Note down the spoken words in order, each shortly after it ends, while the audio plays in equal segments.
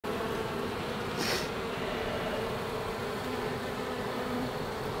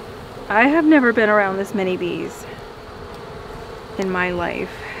I have never been around this many bees in my life.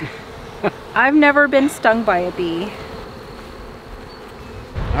 I've never been stung by a bee.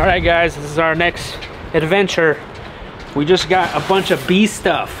 All right, guys, this is our next adventure. We just got a bunch of bee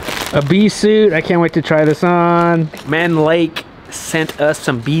stuff. A bee suit, I can't wait to try this on. Man Lake sent us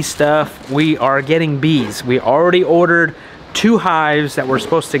some bee stuff. We are getting bees. We already ordered 2 hives that we're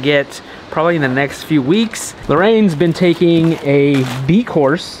supposed to get probably in the next few weeks. Lorraine's been taking a bee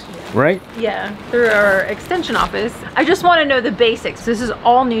course, right? Yeah, through our extension office. I just want to know the basics. This is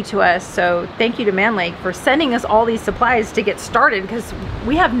all new to us, so thank you to Man Lake for sending us all these supplies to get started, because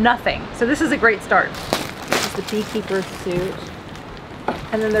we have nothing. So this is a great start. This is the beekeeper suit.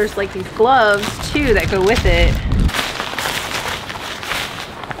 And then there's like these gloves too that go with it.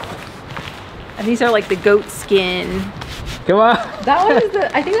 And these are like the goat skin. Come on. That one is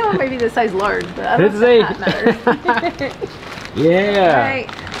the, I think that one might be the size large, but I don't know if that matters. Yeah. All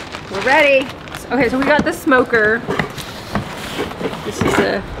right, we're ready. Okay, so we got the smoker. This is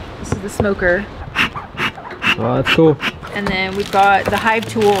the smoker. Oh, that's cool. And then we've got the hive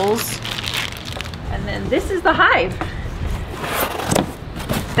tools. And then this is the hive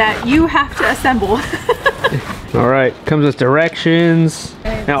that you have to assemble. All right, comes with directions.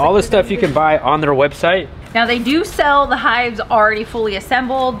 Now all this stuff you can buy on their website. Now they do sell the hives already fully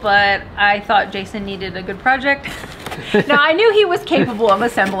assembled, but I thought Jason needed a good project. Now I knew he was capable of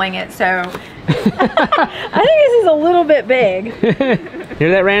assembling it, so I think this is a little bit big.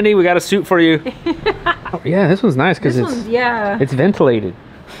 Hear that, Randy? We got a suit for you. Oh, yeah, this one's nice because it's ventilated.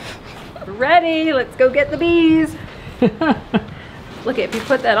 Ready, let's go get the bees. Look, if you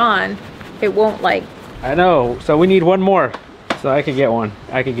put that on, it won't like. I know, so we need one more. So I could get one.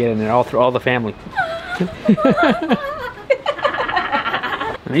 I could get in there all through all the family.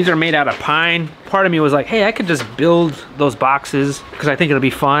 And these are made out of pine. Part of me was like, hey, I could just build those boxes because I think it'll be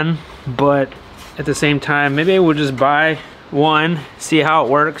fun. But at the same time, maybe we'll just buy one, see how it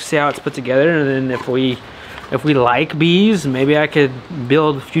works, see how it's put together, and then if we like bees, maybe I could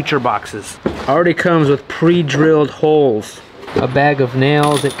build future boxes. Already comes with pre-drilled holes. A bag of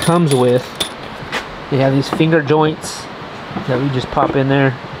nails it comes with. They have these finger joints that we just pop in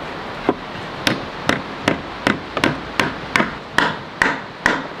there.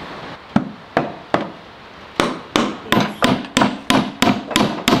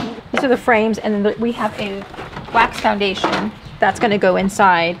 These are the frames, and then we have a wax foundation that's going to go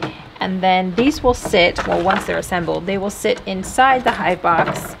inside, and then these will sit, well, once they're assembled, they will sit inside the hive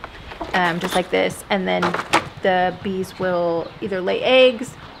box, just like this, and then the bees will either lay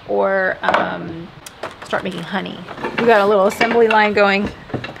eggs or start making honey. We got a little assembly line going.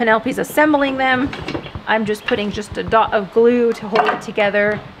 Penelope's assembling them. I'm just putting just a dot of glue to hold it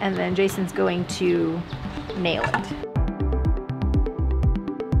together, and then Jason's going to nail it.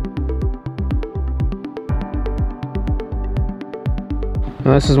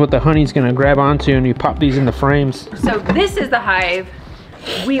 Now this is what the honey's gonna grab onto, and you pop these in the frames. So this is the hive.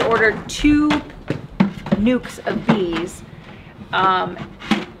 We ordered 2 nukes of bees.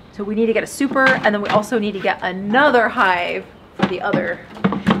 So we need to get a super, and then we also need to get another hive for the other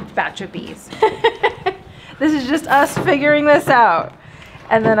batch of bees. This is just us figuring this out.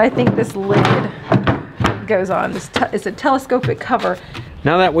 And then I think this lid goes on. It's a telescopic cover.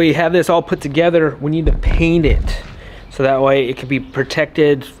 Now that we have this all put together, we need to paint it. So that way it can be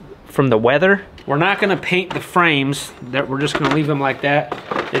protected from the weather. We're not gonna paint the frames, that we're just gonna leave them like that.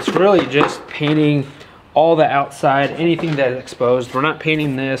 It's really just painting all the outside, anything that is exposed. We're not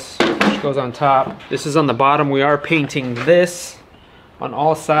painting this, which goes on top. This is on the bottom. We are painting this on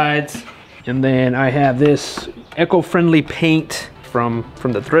all sides. And then I have this eco-friendly paint from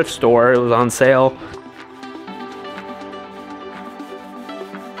the thrift store. It was on sale.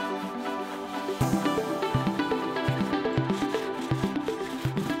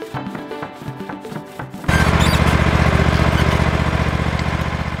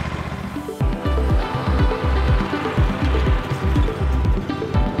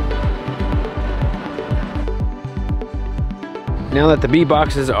 Now that the bee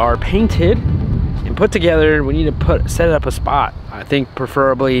boxes are painted and put together, we need to set up a spot. I think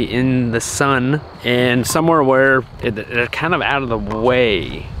preferably in the sun and somewhere where they're kind of out of the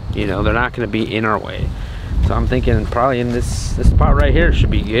way. You know, they're not going to be in our way. So I'm thinking probably in this spot right here should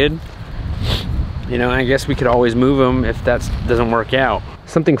be good. You know, I guess we could always move them if that doesn't work out.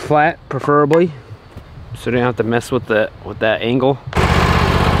 Something flat, preferably, so you don't have to mess with that angle.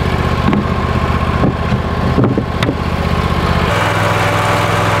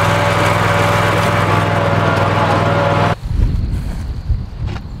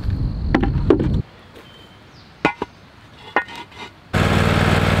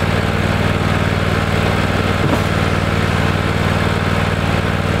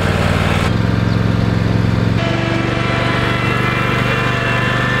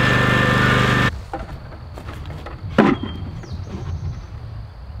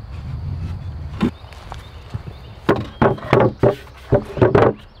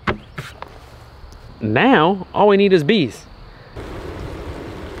 we need is bees.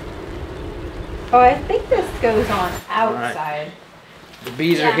 Oh, I think this goes on outside. Right. The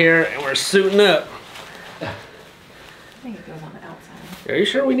bees are here and we're suiting up. I think it goes on the outside. Are you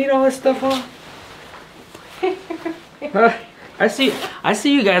sure we need all this stuff on? I see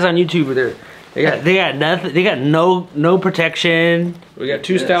you guys on YouTube with their they got nothing, they got no protection. We got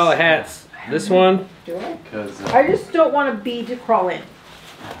two style of hats. This one. Do I? I just don't want a bee to crawl in.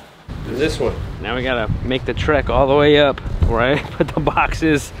 This one. Now we gotta make the trek all the way up where I put the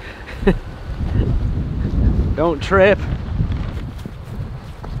boxes. Don't trip.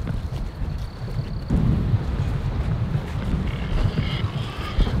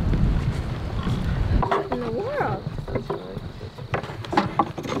 What in the world?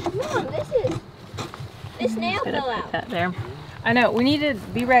 Mom, this nail fell out. Put that there. I know, we need to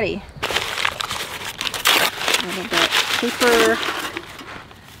be ready. A little bit paper.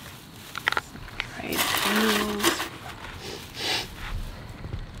 Right, nails.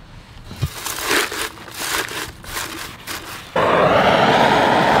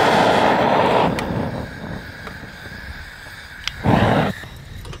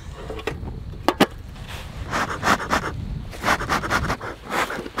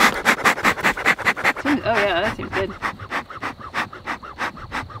 Oh yeah, that seems good.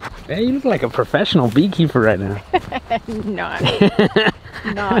 Hey, you look like a professional beekeeper right now. Not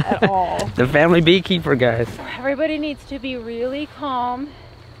at all. The family beekeeper, guys. Everybody needs to be really calm.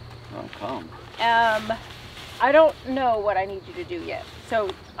 Oh, calm. I don't know what I need you to do yet.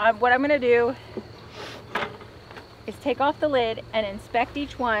 So what I'm gonna do is take off the lid and inspect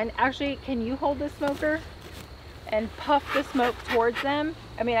each one. Actually, can you hold the smoker and puff the smoke towards them?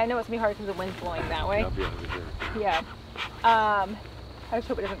 I mean, I know it's gonna be hard because the wind's blowing that way. I'll be over here. Yeah. I just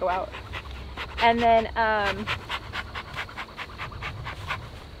hope it doesn't go out. And then I'm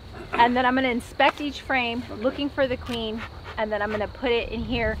gonna inspect each frame, looking for the queen, and then I'm gonna put it in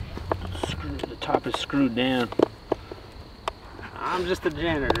here. The top is screwed down. I'm just a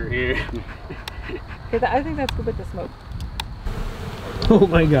janitor here. Because I think that's good with the smoke. Oh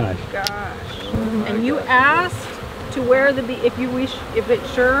my gosh. Gosh. And you asked to wear the bee if you wish, if it's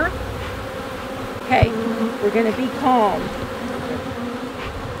sure. Okay, we're gonna be calm.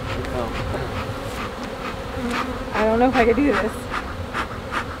 I don't know if I can do this.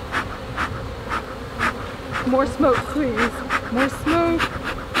 More smoke, please. More smoke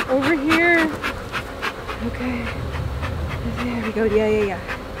over here. Okay. There we go. Yeah.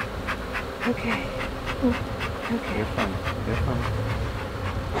 Okay. Okay. You're fine. You're fine.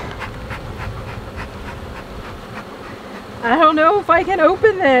 I don't know if I can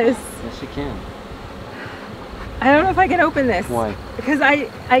open this. Yes, you can. I don't know if I can open this. Why? Because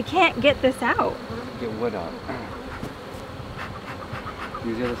I can't get this out. Get wood out.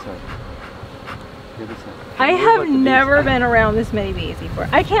 Use the other side. The other side. I have never been around this many bees before.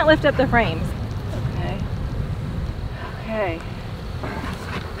 I can't lift up the frames. Okay. Okay.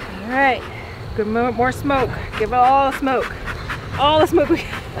 All right. Good. More smoke. Give it all the smoke. All the smoke.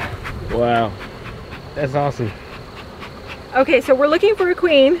 Wow. That's awesome. Okay, so we're looking for a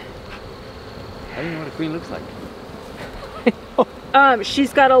queen. I don't know what a queen looks like.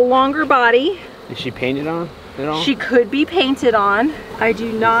 She's got a longer body. Is she painted on at all? She could be painted on. I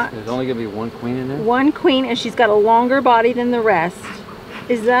do not. There's only gonna be one queen in there? One queen, and she's got a longer body than the rest.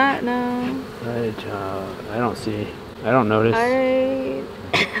 Is that, no? I don't see. I don't notice.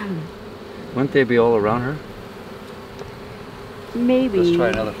 Wouldn't they be all around her? Maybe. Let's try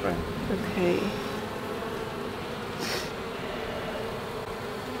another frame. Okay.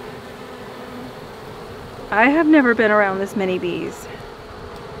 I have never been around this many bees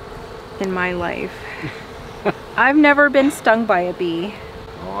in my life. I've never been stung by a bee.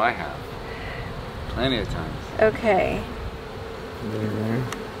 Oh, I have. Plenty of times. Okay.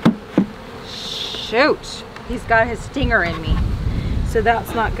 Shoot. He's got his stinger in me. So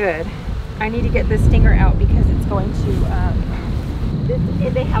that's not good. I need to get this stinger out because it's going to,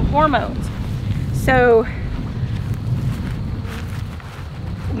 they have hormones. So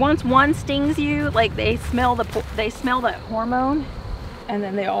once one stings you, like they smell that hormone, and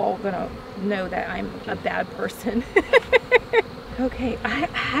then they all gonna know that I'm a bad person. Okay,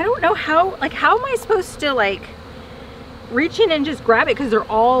 I don't know how am I supposed to like reach in and just grab it because they're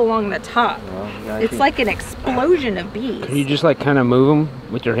all along the top. Well, yeah, it's like an explosion of bees. Can you just like kind of move them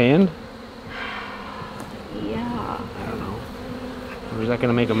with your hand? Yeah. I don't know. Or is that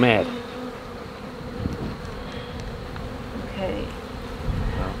gonna make them mad? Okay.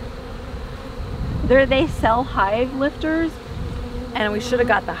 They sell hive lifters, and we should have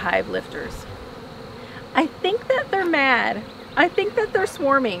got the hive lifters. I think that they're mad. I think that they're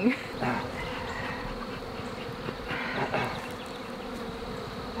swarming.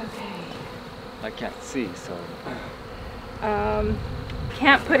 Okay. I can't see, so.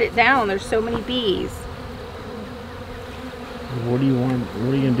 Can't put it down. There's so many bees. What do you want?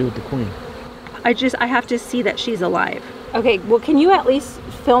 What are you gonna do with the queen? I have to see that she's alive. Okay, well, can you at least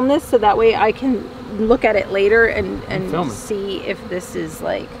film this so that way I can look at it later and see if this is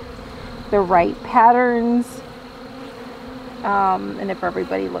like the right patterns, and if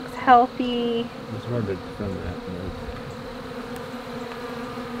everybody looks healthy. It's hard to film that.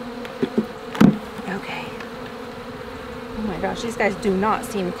 Okay. Oh my gosh, these guys do not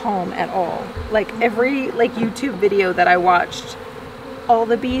seem calm at all. Like every YouTube video that I watched, all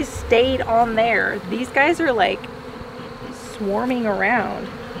the bees stayed on there. These guys are like swarming around.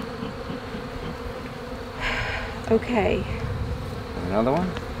 Okay. Another one?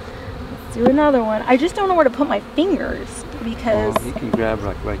 Let's do another one. I just don't know where to put my fingers because you can grab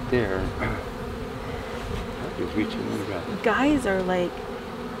like right there. Just reach in and grab it. guys are like.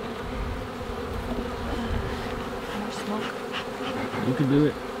 More smoke. You can do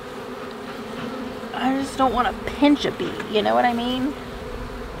it. I just don't want to pinch a bee. You know what I mean?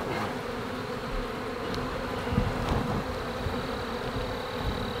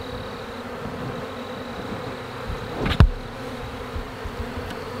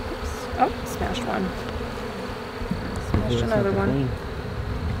 Oh, smashed one. Smashed another one.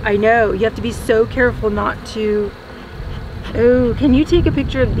 I know. You have to be so careful not to. Oh, can you take a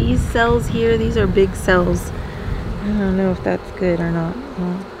picture of these cells here? These are big cells. I don't know if that's good or not.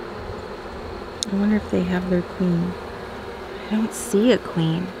 Well, I wonder if they have their queen. I don't see a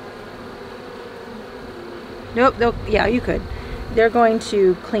queen. Nope. Yeah, you could. They're going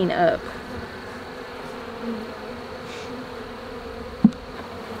to clean up.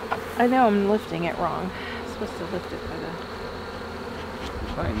 I know I'm lifting it wrong. I'm supposed to lift it by the...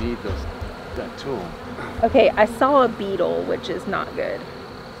 You probably need that tool. Okay, I saw a beetle, which is not good.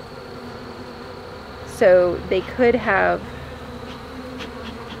 So they could have...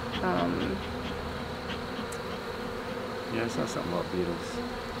 Yeah, I saw something about beetles.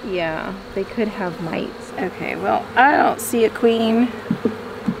 yeah, they could have mites. Okay, well, I don't see a queen.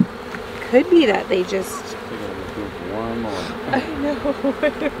 Could be that they just... We gotta do one more. I know. I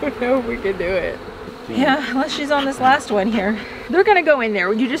don't know if we can do it. Yeah, unless she's on this last one here. They're gonna go in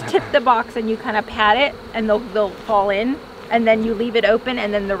there. You just tip the box and you kind of pat it and they'll fall in, and then you leave it open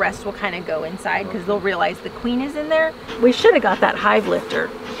and then the rest will kind of go inside because they'll realize the queen is in there. We should have got that hive lifter.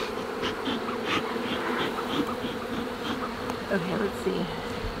 Okay, let's see.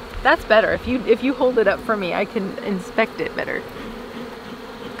 That's better. If you hold it up for me, I can inspect it better.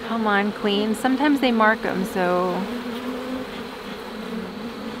 Come on, queen. Sometimes they mark them, so...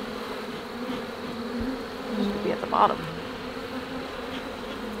 She should be at the bottom.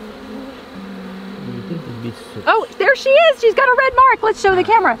 Oh, there she is! She's got a red mark! Let's show the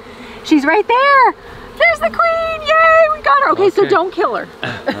camera. She's right there! There's the queen! Yay! We got her! Okay, so don't kill her.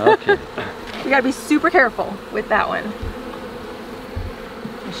 Okay. We gotta be super careful with that one.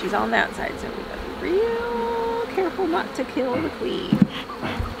 And she's on that side, so we gotta be real careful not to kill the queen.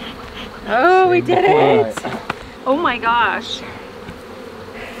 Oh, we did it! Oh my gosh.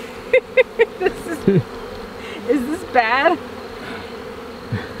 Is this bad?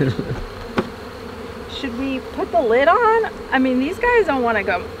 Should we put the lid on? I mean, these guys don't want to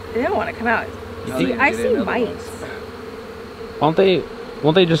go. They don't want to come out. See, I see mites. Won't they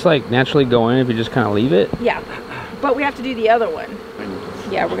just like naturally go in if you just kind of leave it? Yeah, but we have to do the other one.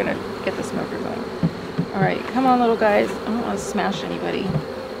 Yeah, we're gonna get the smoker going. All right, come on, little guys. I don't want to smash anybody.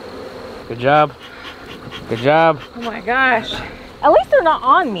 Good job. Good job. Oh my gosh. At least they're not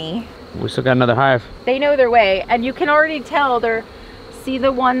on me. We still got another hive. They know their way, and you can already tell see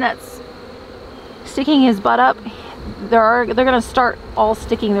the one that's sticking his butt up? They're gonna start all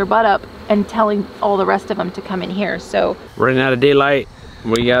sticking their butt up and telling all the rest of them to come in here. So Running out of daylight.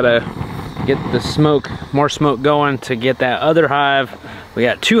 We gotta get the smoke, more smoke going to get that other hive. We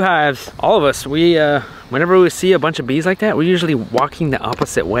got 2 hives. All of us, we whenever we see a bunch of bees like that, we're usually walking the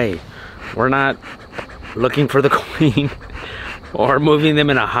opposite way. We're not looking for the queen or moving them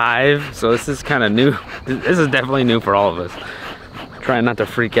in a hive. So this is kind of new. This is definitely new for all of us. Trying not to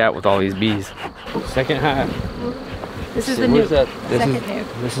freak out with all these bees. Second hive. this is the nuke. Second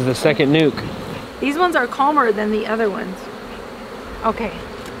nuke. This is the second nuke. These ones are calmer than the other ones. Okay,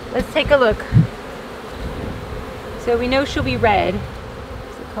 let's take a look. So we know she'll be red.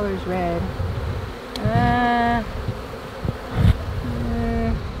 The color's red.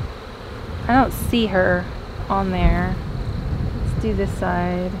 I don't see her on there. Let's do this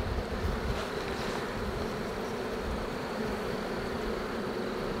side.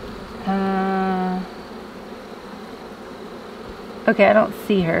 Okay, I don't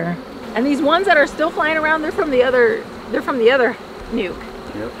see her. And these ones that are still flying around, they're from the other nuke.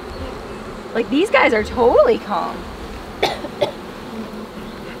 Yep. Like these guys are totally calm.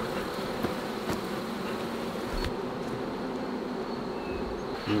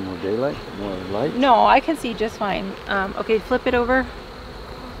 Need more daylight? More light? No, I can see just fine. Okay, flip it over.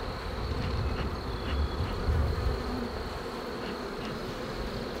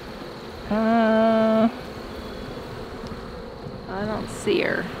 I don't see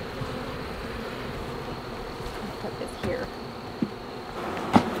her. I'll put this here.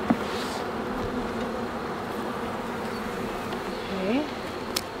 Okay.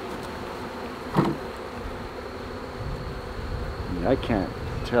 Yeah, I can't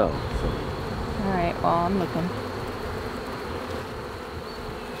tell. So. All right, well, I'm looking.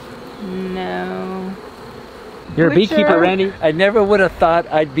 No. You're a Which beekeeper, are- Randy? I never would have thought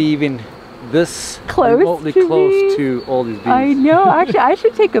I'd be even this Close remotely to close me. to all these bees. I know. Actually, I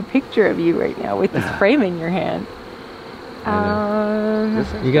should take a picture of you right now with this frame in your hand.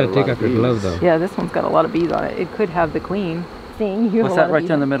 This one's You gotta got a take lot off of your glove, bees. though. Yeah, this one's got a lot of bees on it. It could have the queen. Seeing you. What's that right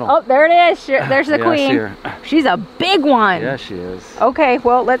there in the middle? Oh, there it is. There's the Yeah, I see queen. her. She's a big one. Yeah, she is. Okay,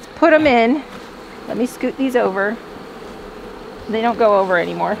 well, let's put them in. Let me scoot these over. They don't go over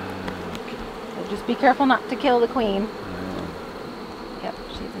anymore. So just be careful not to kill the queen. Yep,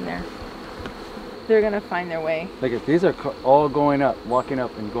 she's in there. They're gonna find their way. Look at these are all going up, walking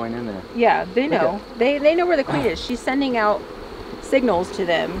up and going in there. Yeah, they Look know. They know where the queen is. She's sending out signals to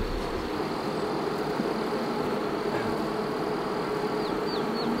them.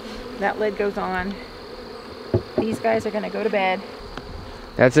 That lid goes on. These guys are gonna go to bed.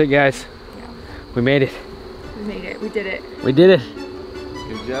 That's it, guys. Yeah. We made it. We made it. We did it. We did it.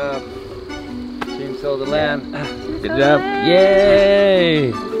 Good job. Team Sow the Land. Good job.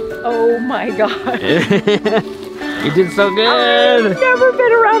 Yay! Oh my god. You did so good. I've never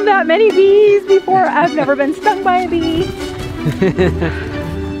been around that many bees before. I've never been stung by a bee.